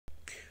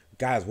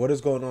Guys, what is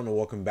going on, and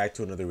welcome back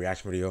to another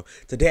reaction video.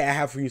 Today I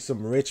have for you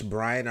some Rich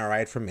Brian,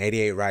 alright, from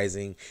 88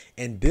 Rising,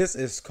 and this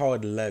is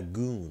called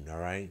Lagoon,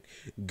 alright.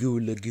 Goo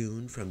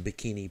Lagoon from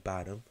Bikini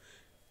Bottom.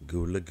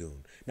 Goo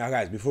Lagoon. Now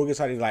guys, before we get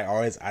started, like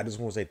always, I just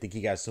want to say thank you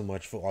guys so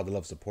much for all the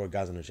love support,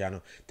 guys, on the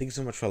channel. Thank you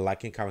so much for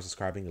liking, comment,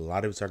 subscribing. A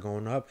lot of you are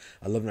going up.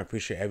 I love and I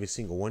appreciate every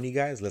single one of you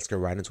guys. Let's get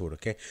right into it,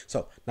 okay?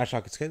 So, not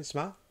talking skin,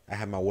 smile. I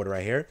have my water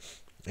right here.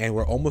 And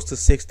we're almost to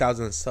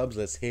 6,000 subs.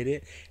 Let's hit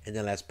it. And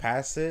then let's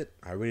pass it.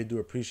 I really do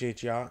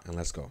appreciate y'all. And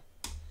let's go.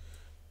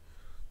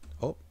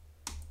 Oh.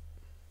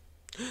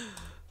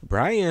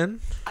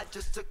 Brian. I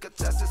just took a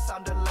test. It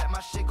sounded like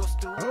my shit goes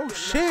stupid. Oh,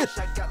 shit.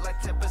 I got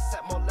like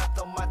 10% more left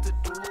on my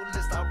to-do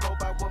list. I roll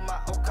by with my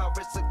old car.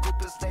 It's a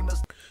group. His name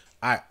is...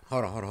 Alright.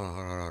 Hold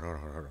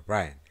on.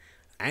 Brian.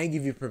 I didn't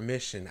give you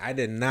permission. I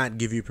did not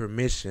give you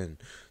permission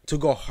to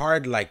go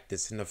hard like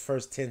this in the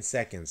first 10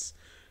 seconds.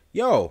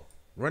 Yo.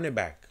 Run it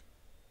back.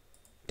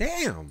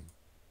 Damn.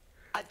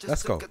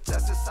 Let's go. It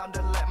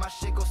sounded like my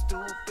shit goes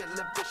stupid.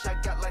 Bitch,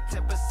 I got like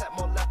 10%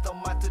 more left on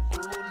my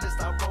to-do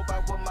list. I roll by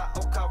with my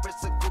old car.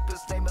 It's a group.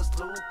 His name is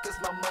Lucas.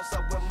 My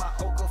mosa with my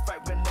old go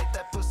fight. Renate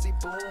that pussy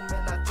boom.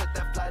 And I took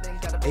that flight and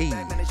got a big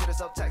bag. Man, they should have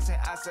self-taxing.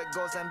 I said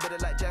goes and bit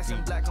it like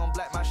Jackson. Black on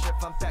black. My shit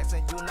from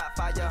Paxson. You not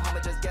fire.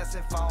 Homie just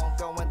guessing. Phone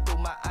going through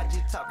my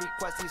IG top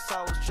request. These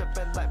souls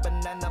tripping like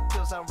banana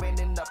pills. I'm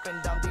raining up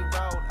and down the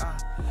road.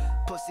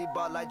 Pussy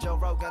ball like Joe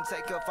Rogan.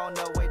 Take your phone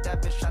away.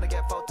 That bitch trying to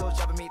get photos.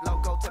 Driving me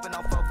loco. Tipping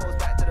on fofos.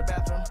 Back to the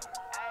bathroom.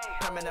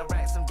 Permanent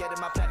racks. I'm getting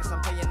my plaques.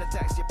 I'm paying the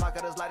tax. Your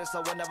pocket is lighter,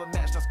 so we'll never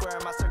match. No square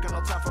in my circle.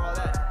 No time for all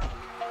that.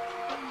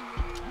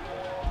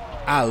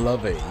 I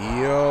love it.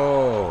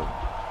 Yo.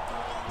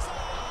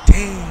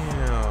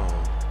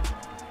 Damn.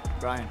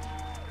 Brian,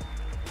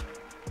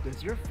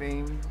 does your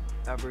fame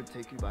ever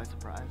take you by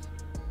surprise?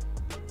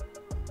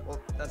 Well,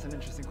 that's an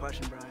interesting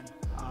question,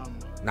 Brian.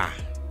 Nah.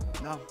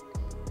 No,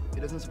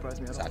 it doesn't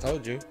surprise me at all. I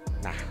told you.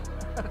 Nah.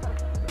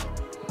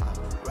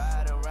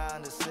 Ride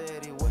around the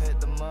city with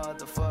the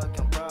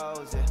motherfucking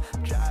bros, yeah.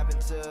 Driving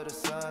till the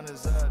sun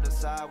is up,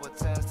 decide what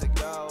tends to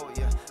go,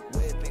 yeah.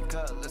 Whipping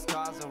cutlass,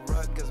 causing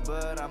ruckus,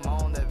 but I'm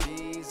on the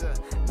visa.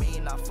 Me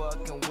not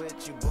fucking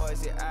with you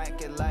boys, you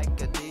acting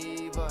like a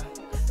diva.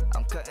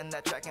 I'm cutting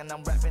that track and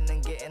I'm rapping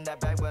and getting that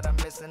back, but I'm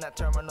missing that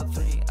terminal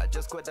 3. I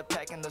just quit the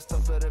pack and the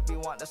stuff, but if you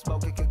want to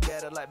smoke, it could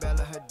get it like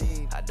Bella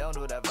Hadid. I don't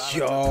do that violence.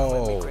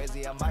 Yo. Me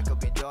crazy, I might could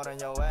be Jordan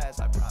your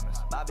ass, I promise.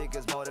 My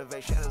biggest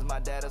motivation is my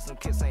dad and some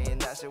kids saying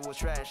that shit was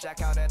trash. I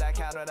counted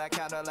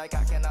like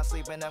I cannot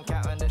sleep and I'm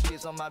counting the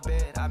sheets on my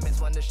bed. I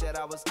miss when the shit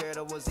I was scared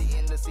of was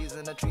eating the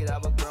season of treat I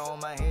would grow on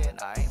my head.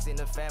 I ain't seen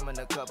the fam in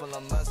a couple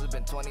of months. It's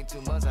been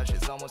 22 months, that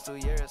shit's almost 2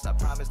 years. I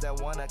promise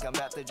that when I come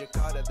back to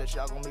Jakarta, that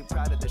y'all gonna be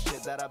proud of the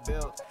shit that I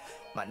built.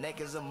 My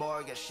neck is a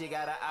mortgage, she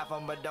got an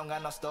iPhone but don't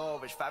got no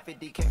storage.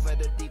 550K for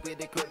the deep with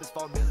the crib is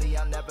 4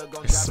 million. I'm never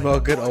gonna drive. Smell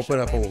good, open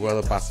up a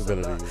world of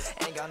possibilities.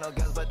 Ain't got no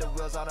guns but the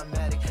wheels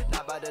automatic.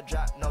 Not by the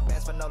drop, no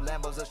bands for no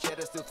Lambos. The shit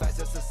is too fast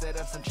just to sit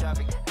in some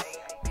traffic.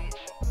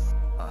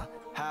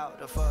 How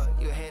the fuck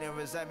you hate and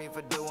resent me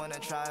for doing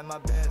and trying my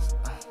best?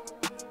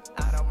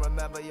 I don't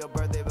remember your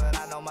birthday, but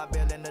I know my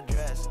billing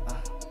address.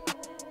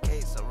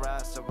 Case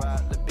Sarah,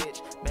 the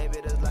bitch.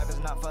 Maybe this life is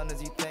not fun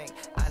as you think.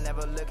 I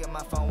never look at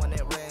my phone when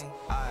it ring.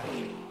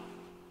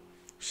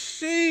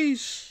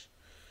 Sheesh.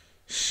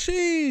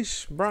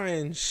 Sheesh.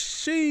 Brian,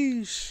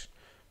 sheesh.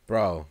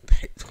 Bro.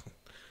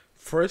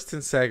 First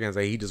 10 seconds,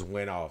 like, he just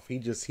went off. He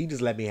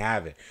just let me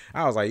have it.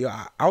 I was like, yo,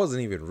 I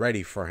wasn't even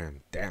ready for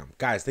him. Damn.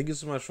 Guys, thank you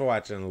so much for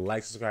watching.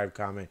 Like, subscribe,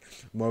 comment.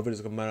 More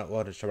videos coming up.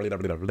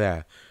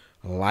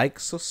 Like,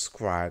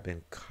 subscribe,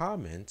 and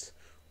comment.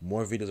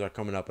 More videos are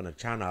coming up on the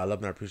channel. I love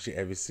and I appreciate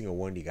every single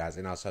one of you guys.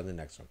 And I'll see you in the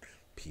next one.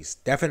 Peace.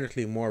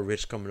 Definitely more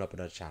Rich coming up on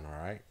the channel,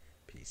 alright?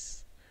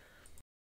 Peace.